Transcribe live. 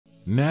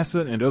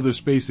NASA and other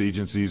space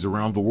agencies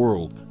around the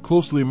world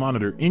closely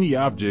monitor any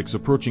objects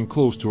approaching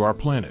close to our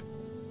planet.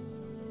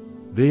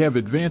 They have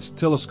advanced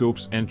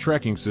telescopes and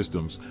tracking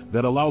systems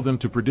that allow them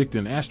to predict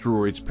an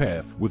asteroid's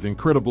path with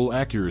incredible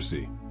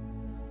accuracy.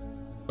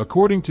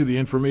 According to the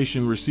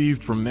information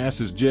received from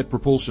NASA's Jet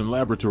Propulsion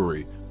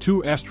Laboratory,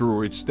 2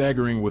 asteroids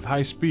staggering with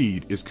high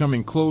speed is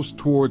coming close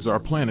towards our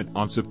planet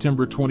on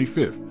September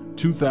 25,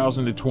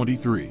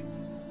 2023.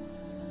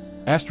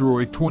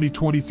 Asteroid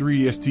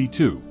 2023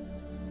 ST2.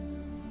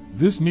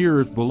 This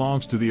near-Earth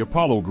belongs to the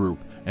Apollo group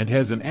and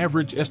has an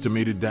average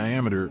estimated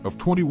diameter of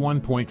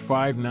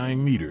 21.59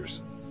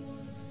 meters.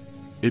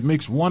 It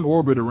makes one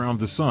orbit around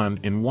the Sun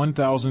in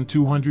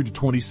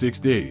 1,226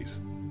 days.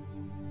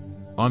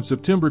 On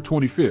September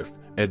 25th,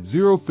 at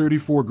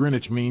 0:34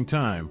 Greenwich Mean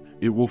Time,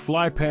 it will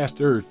fly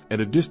past Earth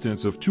at a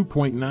distance of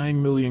 2.9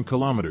 million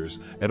kilometers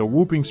at a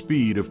whooping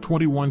speed of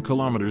 21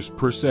 kilometers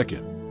per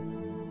second.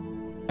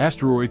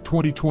 Asteroid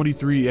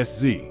 2023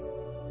 SZ.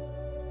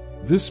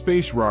 This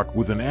space rock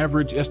with an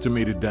average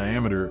estimated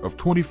diameter of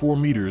 24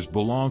 meters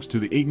belongs to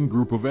the Easton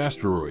group of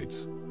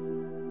asteroids.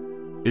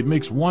 It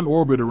makes one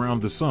orbit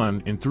around the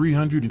Sun in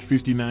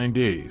 359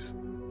 days.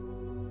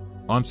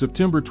 On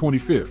September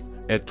 25th,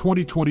 at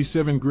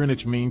 2027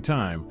 Greenwich Mean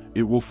Time,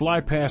 it will fly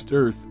past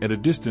Earth at a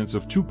distance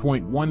of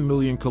 2.1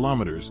 million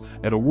kilometers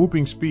at a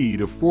whooping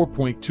speed of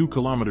 4.2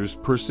 kilometers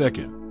per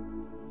second.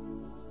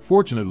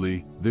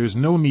 Fortunately, there's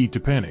no need to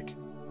panic.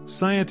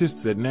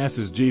 Scientists at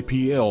NASA's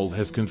JPL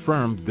has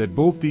confirmed that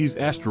both these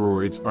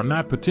asteroids are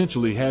not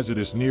potentially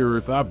hazardous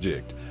near-Earth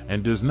object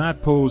and does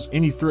not pose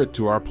any threat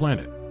to our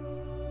planet.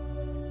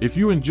 If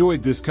you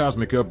enjoyed this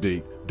cosmic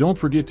update, don't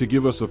forget to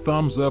give us a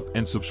thumbs up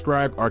and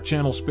subscribe our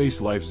channel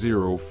Space Life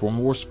Zero for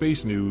more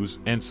space news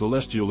and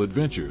celestial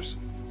adventures.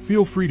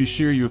 Feel free to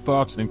share your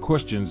thoughts and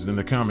questions in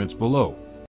the comments below.